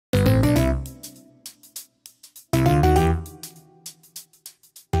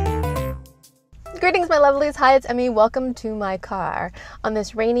Greetings, my lovelies. Hi, it's Emmy. Welcome to my car. On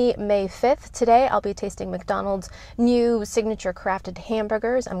this rainy May 5th, today I'll be tasting McDonald's new signature crafted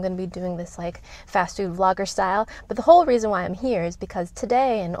hamburgers. I'm going to be doing this like fast food vlogger style, but the whole reason why I'm here is because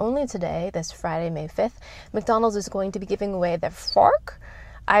today, and only today, this Friday, May 5th, McDonald's is going to be giving away their Frork.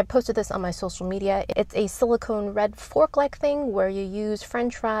 I posted this on my social media. It's a silicone red fork-like thing where you use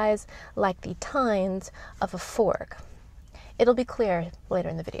French fries like the tines of a fork. It'll be clear later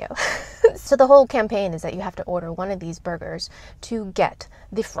in the video. So the whole campaign is that you have to order one of these burgers to get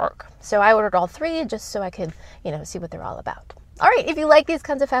the Frork. So I ordered all three just so I could, see what they're all about. All right, if you like these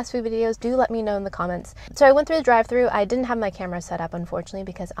kinds of fast food videos, do let me know in the comments. So I went through the drive-thru. I didn't have my camera set up,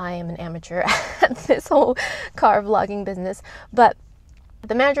 unfortunately, because I am an amateur at this whole car vlogging business. But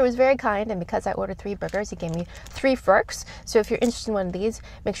the manager was very kind, and because I ordered 3 burgers, he gave me 3 Frorks. So if you're interested in one of these,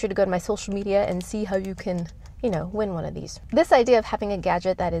 make sure to go to my social media and see how you can win one of these. This idea of having a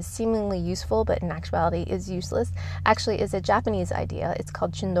gadget that is seemingly useful but in actuality is useless actually is a Japanese idea. It's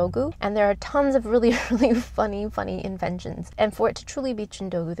called chindogu, and there are tons of really funny inventions. And for it to truly be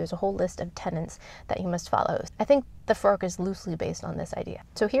chindogu, there's a whole list of tenets that you must follow. I think the Frork is loosely based on this idea.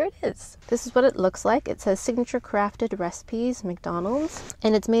 So here it is. This is what it looks like. It says signature crafted recipes, McDonald's,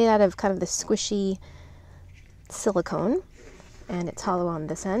 and it's made out of kind of this squishy silicone, and it's hollow on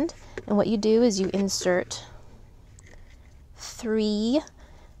this end. And what you do is you insert 3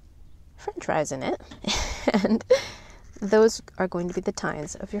 French fries in it, and those are going to be the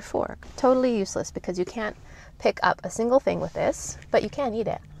tines of your fork. Totally useless because you can't pick up a single thing with this, but you can eat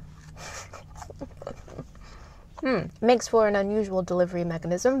it. Makes for an unusual delivery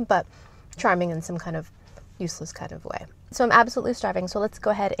mechanism, but charming in some kind of useless kind of way. So I'm absolutely starving, so let's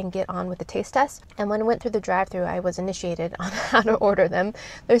go ahead and get on with the taste test. And when I went through the drive-thru, I was initiated on how to order them.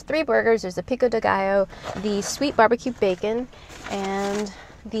 There's 3 burgers. There's the pico de gallo, the sweet barbecue bacon, and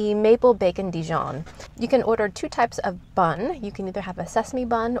the maple bacon Dijon. You can order 2 types of bun. You can either have a sesame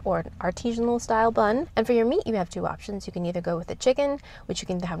bun or an artisanal style bun. And for your meat, you have 2 options. You can either go with the chicken, which you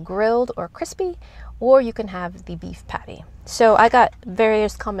can either have grilled or crispy, or you can have the beef patty. So I got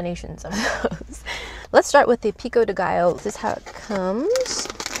various combinations of those. Let's start with the pico de gallo. This is how it comes.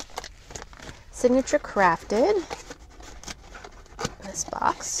 Signature crafted. This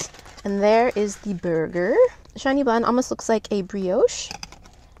box. And there is the burger. Shiny bun almost looks like a brioche.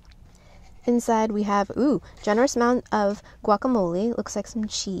 Inside we have, generous amount of guacamole. Looks like some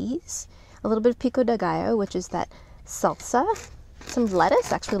cheese. A little bit of pico de gallo, which is that salsa. Some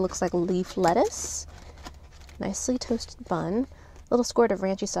lettuce. Actually looks like leaf lettuce. Nicely toasted bun. A little squirt of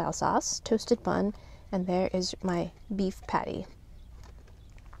ranchy style sauce. Toasted bun. And there is my beef patty.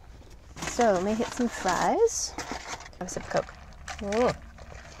 So, let me hit some fries. Have a sip of Coke. God,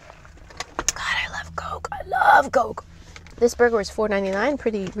 I love Coke. I love Coke. This burger is $4.99,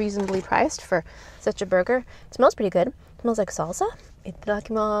 pretty reasonably priced for such a burger. It smells pretty good. It smells like salsa.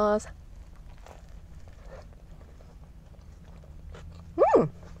 Itadakimasu.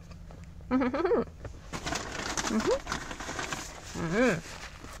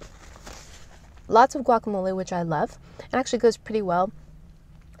 Lots of guacamole, which I love. It actually goes pretty well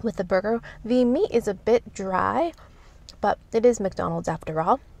with the burger. The meat is a bit dry, but it is McDonald's after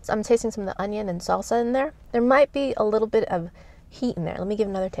all. So I'm tasting some of the onion and salsa in there. There might be a little bit of heat in there. Let me give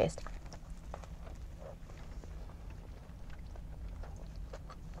another taste.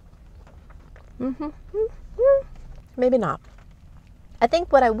 Maybe not. I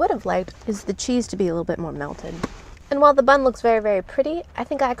think what I would have liked is the cheese to be a little bit more melted. And while the bun looks very pretty, I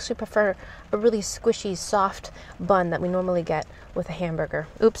think I actually prefer a really squishy, soft bun that we normally get with a hamburger.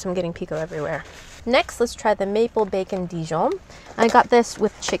 Oops, I'm getting pico everywhere. Next, let's try the maple bacon Dijon. I got this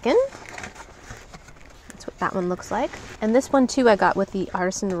with chicken. That's what that one looks like. And this one too I got with the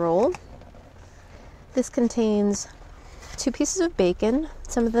artisan roll. This contains 2 pieces of bacon,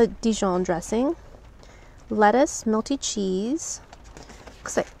 some of the Dijon dressing, lettuce, melty cheese,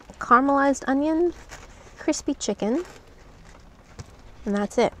 looks like caramelized onion, crispy chicken, and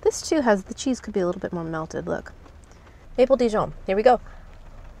that's it. This too has, the cheese could be a little bit more melted, look. Maple Dijon, here we go.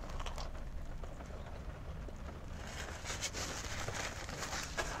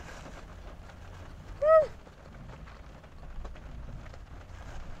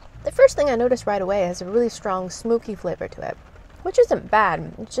 The first thing I noticed right away has a really strong smoky flavor to it, which isn't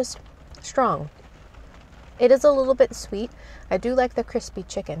bad, it's just strong. It is a little bit sweet. I do like the crispy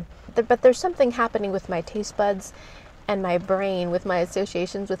chicken, but there's something happening with my taste buds and my brain with my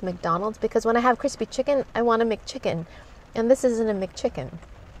associations with McDonald's, because when I have crispy chicken, I want a McChicken, and this isn't a McChicken.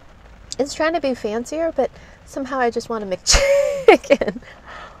 It's trying to be fancier, but somehow I just want a McChicken.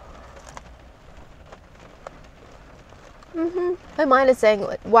 My mind is saying,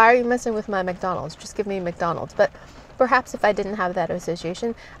 like, why are you messing with my McDonald's? Just give me McDonald's. But perhaps if I didn't have that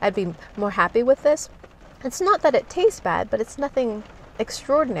association, I'd be more happy with this. It's not that it tastes bad, but it's nothing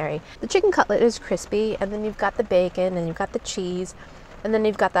extraordinary. The chicken cutlet is crispy, and then you've got the bacon, and you've got the cheese, and then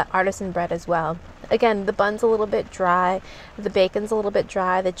you've got that artisan bread as well. Again, the bun's a little bit dry, the bacon's a little bit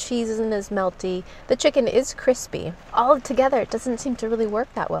dry, the cheese isn't as melty, the chicken is crispy. All together, it doesn't seem to really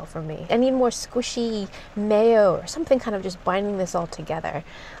work that well for me. I need more squishy mayo or something kind of just binding this all together.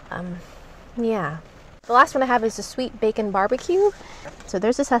 Yeah. The last one I have is the sweet bacon barbecue. So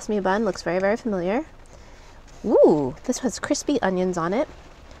there's a sesame bun, looks very, very familiar. Ooh, this has crispy onions on it,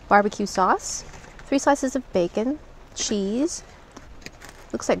 barbecue sauce, 3 slices of bacon, cheese,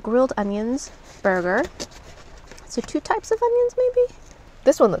 looks like grilled onions, burger. So 2 types of onions maybe?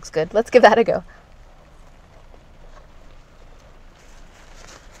 This one looks good. Let's give that a go.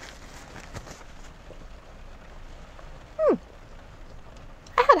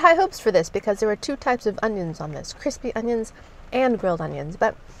 I had high hopes for this because there were 2 types of onions on this, crispy onions and grilled onions,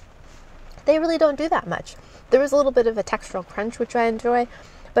 but they really don't do that much. There was a little bit of a textural crunch, which I enjoy,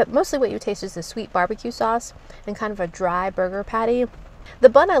 but mostly what you taste is the sweet barbecue sauce and kind of a dry burger patty. The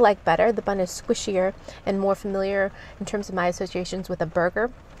bun I like better. The bun is squishier and more familiar in terms of my associations with a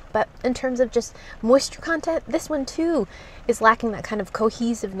burger. But in terms of just moisture content, this one too is lacking that kind of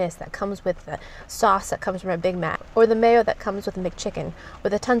cohesiveness that comes with the sauce that comes from a Big Mac, or the mayo that comes with a McChicken, or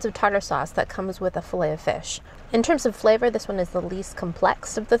the tons of tartar sauce that comes with a fillet of fish. In terms of flavor, this one is the least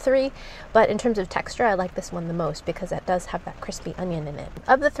complex of the 3, but in terms of texture, I like this one the most because it does have that crispy onion in it.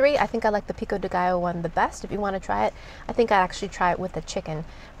 Of the 3, I think I like the pico de gallo one the best. If you want to try it, I think I'd actually try it with the chicken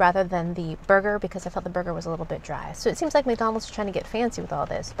rather than the burger because I felt the burger was a little bit dry. So it seems like McDonald's is trying to get fancy with all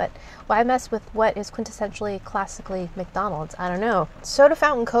this, but why mess with what is quintessentially, classically McDonald's? I don't know. Soda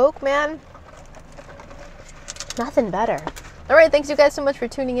fountain Coke, man? Nothing better. Alright, thanks you guys so much for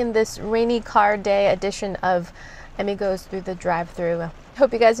tuning in this rainy car day edition of Emmy Goes Through the Drive-Thru.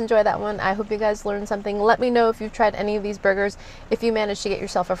 Hope you guys enjoy that one. I hope you guys learned something. Let me know if you've tried any of these burgers, if you managed to get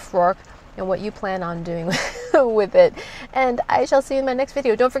yourself a Frork, and what you plan on doing with it. And I shall see you in my next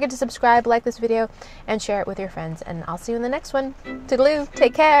video. Don't forget to subscribe, like this video, and share it with your friends. And I'll see you in the next one. Toodaloo.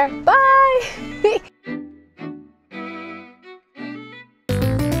 Take care. Bye!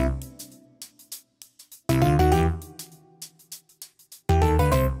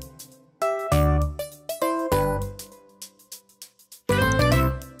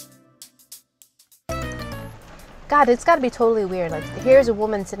 God, it's got to be totally weird. Like, here's a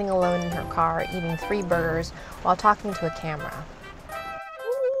woman sitting alone in her car eating 3 burgers while talking to a camera.